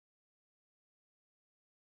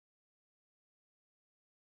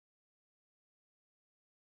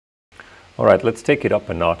All right, let's take it up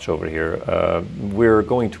a notch over here. We're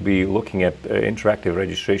going to be looking at interactive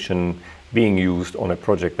registration being used on a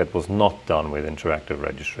project that was not done with interactive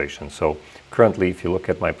registration. So currently, if you look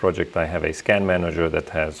at my project, I have a scan manager that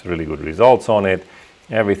has really good results on it.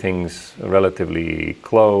 Everything's relatively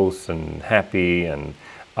close and happy, and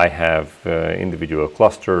I have individual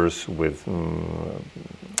clusters with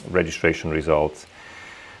registration results.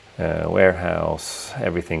 Warehouse,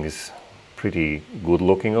 everything is pretty good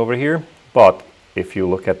looking over here. But if you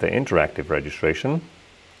look at the interactive registration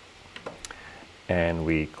and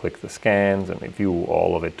we click the scans and we view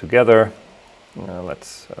all of it together,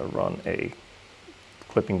 let's run a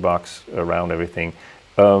clipping box around everything.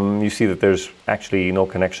 You see that there's actually no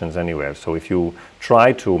connections anywhere. So if you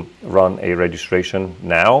try to run a registration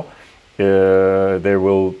now, there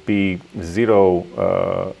will be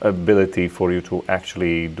zero ability for you to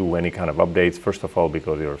actually do any kind of updates. First of all,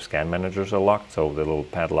 because your scan managers are locked, so the little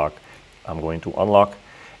padlock I'm going to unlock,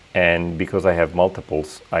 and because I have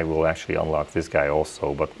multiples, I will actually unlock this guy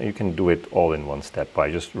also, but you can do it all in one step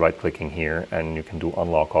by just right clicking here, and you can do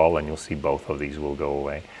unlock all, and you'll see both of these will go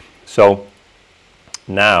away. So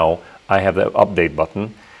now I have the update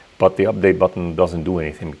button, but the update button doesn't do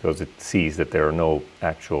anything because it sees that there are no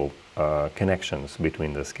actual connections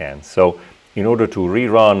between the scans. So in order to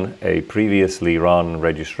rerun a previously run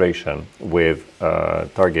registration with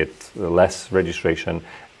target less registration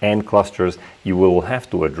and clusters, you will have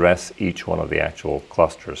to address each one of the actual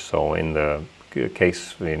clusters. So in the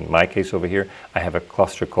case, in my case over here, I have a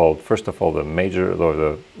cluster called, first of all, the major or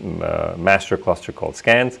the master cluster called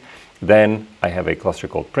scans. Then I have a cluster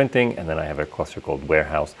called printing, and then I have a cluster called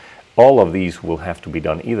warehouse. All of these will have to be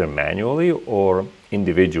done either manually or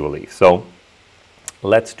individually. So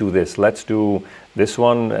let's do this. Let's do this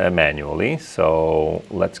one manually. So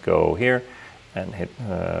let's go here and hit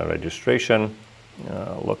registration.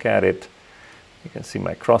 Look at it. You can see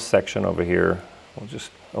my cross section over here. We'll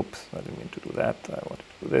just, oops, I didn't mean to do that. I wanted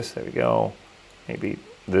to do this. There we go. Maybe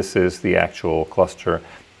this is the actual cluster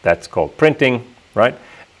that's called printing, right?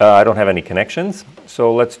 I don't have any connections.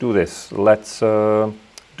 So let's do this. Let's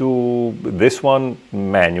do this one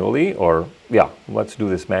manually, or yeah, let's do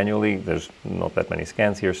this manually. There's not that many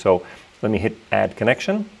scans here. So let me hit add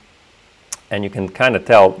connection. And you can kind of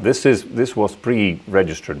tell this was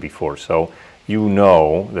pre-registered before. So you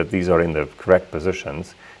know that these are in the correct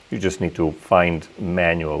positions. You just need to find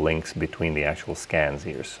manual links between the actual scans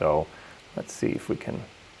here. So let's see if we can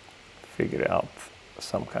figure out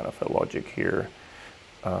some kind of a logic here.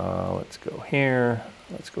 Let's go here.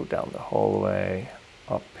 Let's go down the hallway,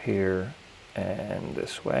 up here, and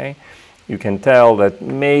this way. You can tell that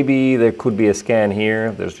maybe there could be a scan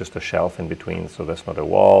here. There's just a shelf in between, so that's not a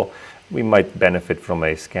wall. We might benefit from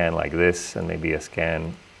a scan like this, and maybe a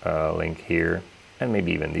scan link here, and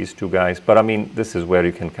maybe even these two guys. But I mean, this is where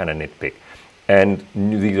you can kind of nitpick. And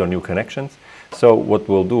these are new connections. So what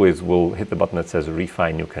we'll do is we'll hit the button that says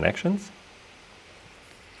refine new connections.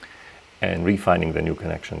 And refining the new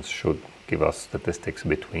connections should give us statistics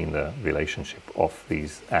between the relationship of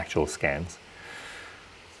these actual scans.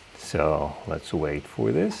 So let's wait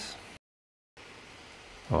for this.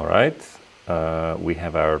 All right, we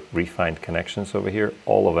have our refined connections over here.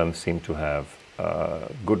 All of them seem to have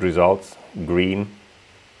good results, green,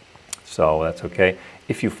 so that's okay.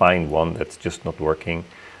 If you find one that's just not working,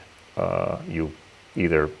 you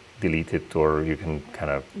either delete it, or you can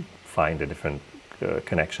kind of find a different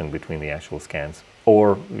connection between the actual scans,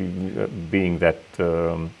 or being that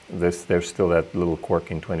there's still that little quirk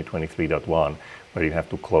in 2023.1 where you have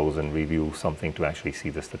to close and review something to actually see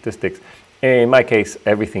the statistics. In my case,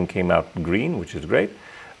 everything came out green, which is great.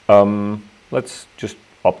 Let's just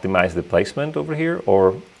optimize the placement over here,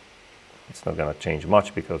 or it's not going to change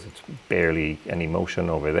much because it's barely any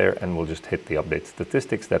motion over there, and we'll just hit the update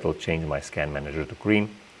statistics. That'll change my scan manager to green,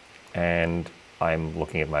 and I'm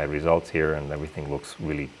looking at my results here and everything looks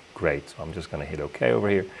really great. So I'm just going to hit OK over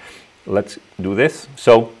here. Let's do this.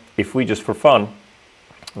 So if we just for fun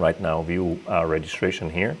right now view our registration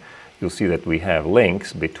here, you'll see that we have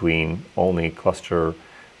links between only cluster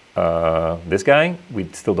this guy. We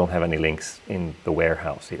still don't have any links in the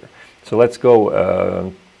warehouse here. So let's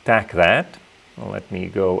go tack that. Let me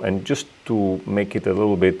go, and just to make it a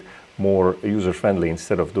little bit more user-friendly,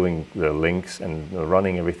 instead of doing the links and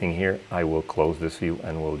running everything here, I will close this view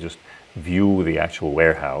and we'll just view the actual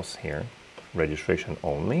warehouse here, registration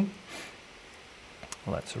only.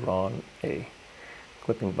 Let's run a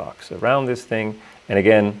clipping box around this thing. And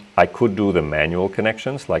again, I could do the manual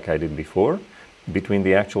connections like I did before between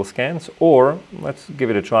the actual scans, or let's give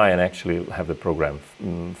it a try and actually have the program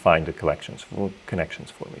find the connections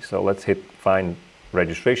for me. So let's hit find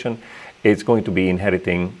registration, it's going to be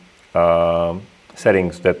inheriting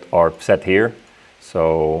settings that are set here.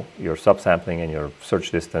 So your subsampling and your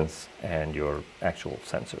search distance and your actual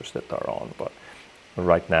sensors that are on. But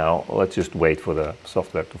right now, let's just wait for the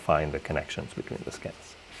software to find the connections between the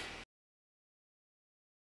scans.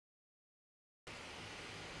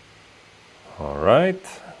 All right,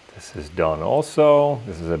 this is done also.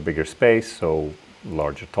 This is a bigger space, so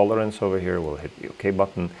larger tolerance over here. We'll hit the OK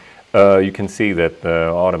button. You can see that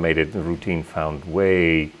the automated routine found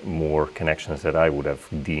way more connections that I would have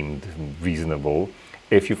deemed reasonable.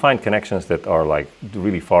 If you find connections that are like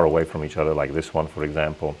really far away from each other, like this one, for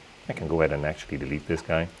example, I can go ahead and actually delete this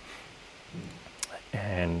guy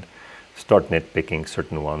and start nitpicking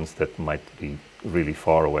certain ones that might be really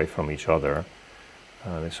far away from each other.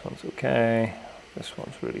 This one's okay. This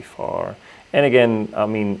one's really far. And again, I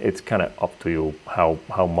mean, it's kind of up to you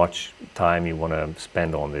how much time you want to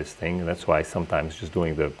spend on this thing. That's why sometimes just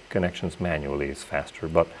doing the connections manually is faster.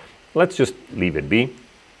 But let's just leave it be.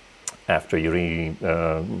 After you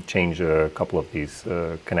change a couple of these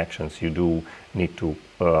connections, you do need to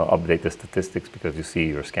update the statistics, because you see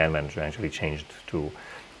your scan manager actually changed to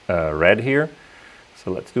red here. So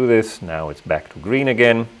let's do this. Now it's back to green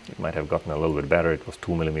again. It might have gotten a little bit better. It was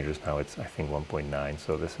 2 millimeters. Now it's, I think, 1.9.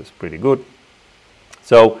 So this is pretty good.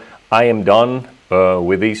 So I am done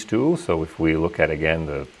with these two. So if we look at again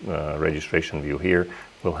the registration view here,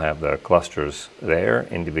 we'll have the clusters there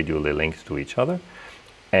individually linked to each other.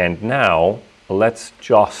 And now let's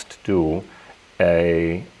just do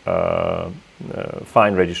a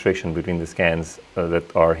fine registration between the scans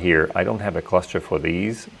that are here. I don't have a cluster for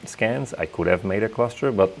these scans. I could have made a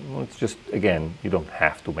cluster, but let's just, again, you don't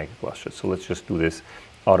have to make a cluster. So let's just do this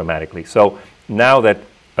automatically. So now that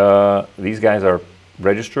these guys are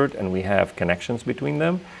registered and we have connections between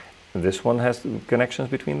them, this one has connections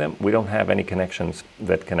between them. We don't have any connections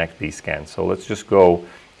that connect these scans. So let's just go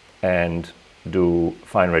and do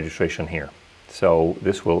fine registration here. So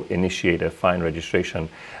this will initiate a fine registration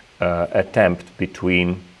attempt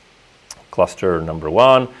between cluster number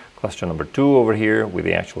 1, cluster number 2 over here with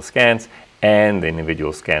the actual scans, and the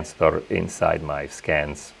individual scans that are inside my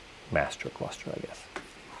scans master cluster, I guess.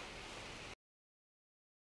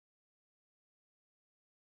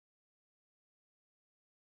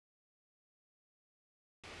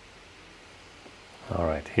 All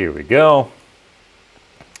right, here we go.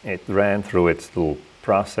 It ran through its little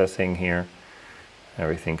processing here.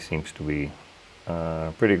 Everything seems to be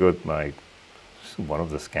pretty good. One of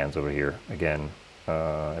the scans over here, again,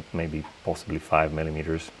 at maybe possibly 5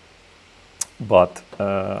 millimeters. But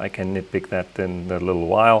I can nitpick that in a little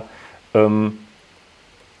while.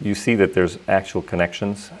 You see that there's actual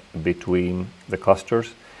connections between the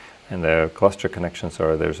clusters. And the cluster connections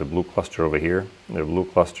are, there's a blue cluster over here. The blue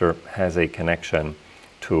cluster has a connection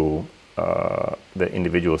to the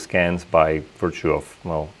individual scans by virtue of,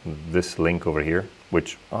 well, this link over here,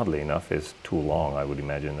 which oddly enough is too long. I would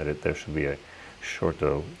imagine that there should be a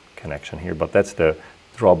shorter connection here, but that's the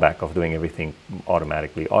drawback of doing everything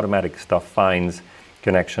automatically. Automatic stuff finds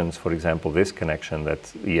connections, for example, this connection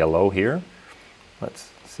that's yellow here.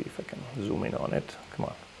 Let's see if I can zoom in on it. Come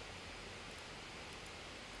on.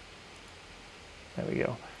 There we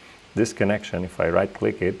go. This connection, if I right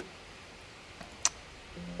click it,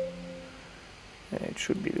 it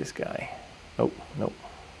should be this guy. Oh, no.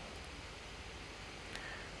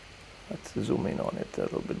 Let's zoom in on it a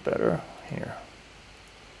little bit better here.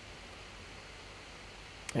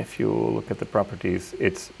 If you look at the properties,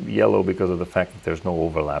 it's yellow because of the fact that there's no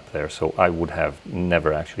overlap there. So I would have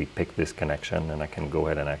never actually picked this connection, and I can go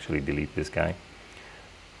ahead and actually delete this guy.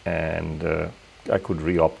 And I could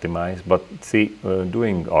re-optimize, but see,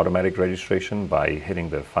 doing automatic registration by hitting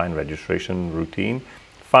the fine registration routine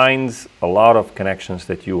finds a lot of connections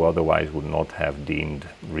that you otherwise would not have deemed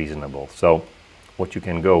reasonable. So what you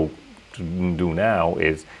can go to do now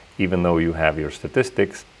is, even though you have your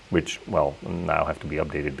statistics, which, well, now have to be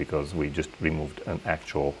updated because we just removed an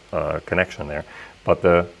actual connection there, but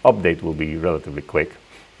the update will be relatively quick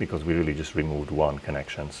because we really just removed one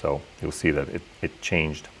connection. So you'll see that it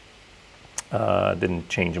changed. Didn't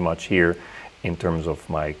change much here in terms of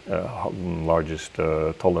my largest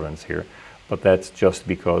tolerance here, but that's just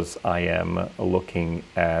because I am looking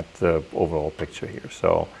at the overall picture here.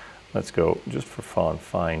 So let's go, just for fun,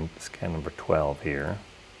 find scan number 12 here,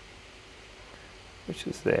 which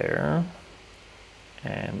is there,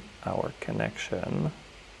 and our connection.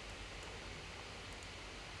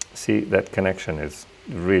 See, that connection is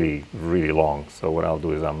really, really long. So what I'll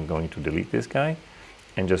do is I'm going to delete this guy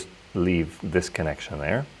and just leave this connection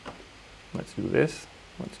there. Let's do this.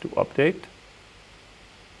 Let's do update.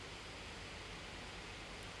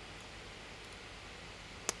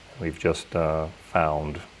 We've just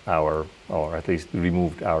found or at least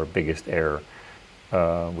removed our biggest error,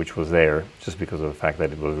 which was there just because of the fact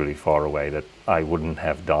that it was really far away, that I wouldn't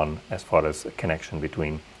have done as far as a connection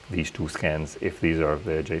between these two scans if these are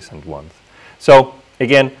the adjacent ones. So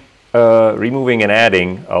again, removing and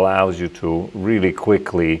adding allows you to really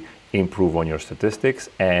quickly improve on your statistics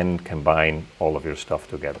and combine all of your stuff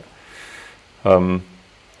together.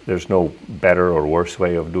 There's no better or worse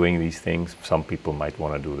way of doing these things. Some people might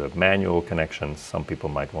want to do the manual connections, some people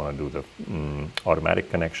might want to do the automatic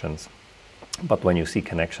connections. But when you see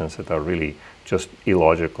connections that are really just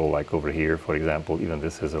illogical, like over here, for example, even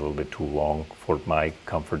this is a little bit too long for my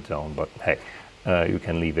comfort zone, but hey, you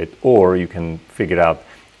can leave it, or you can figure out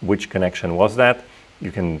which connection was that.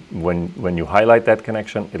 You can, when you highlight that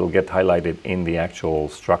connection, it'll get highlighted in the actual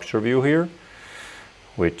structure view here,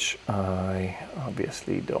 which I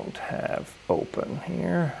obviously don't have open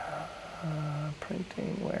here.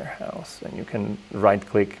 Printing warehouse, and you can right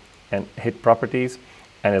click and hit properties,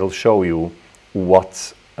 and it'll show you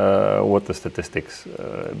what the statistics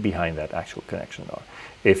behind that actual connection are.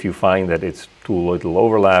 If you find that it's too little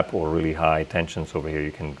overlap or really high tensions over here,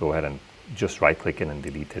 you can go ahead and just right click it and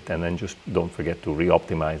delete it, and then just don't forget to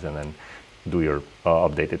re-optimize and then do your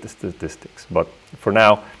updated statistics. But for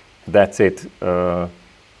now, that's it.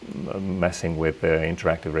 Messing with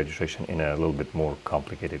interactive registration in a little bit more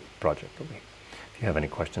complicated project over here. If you have any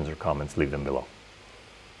questions or comments, leave them below.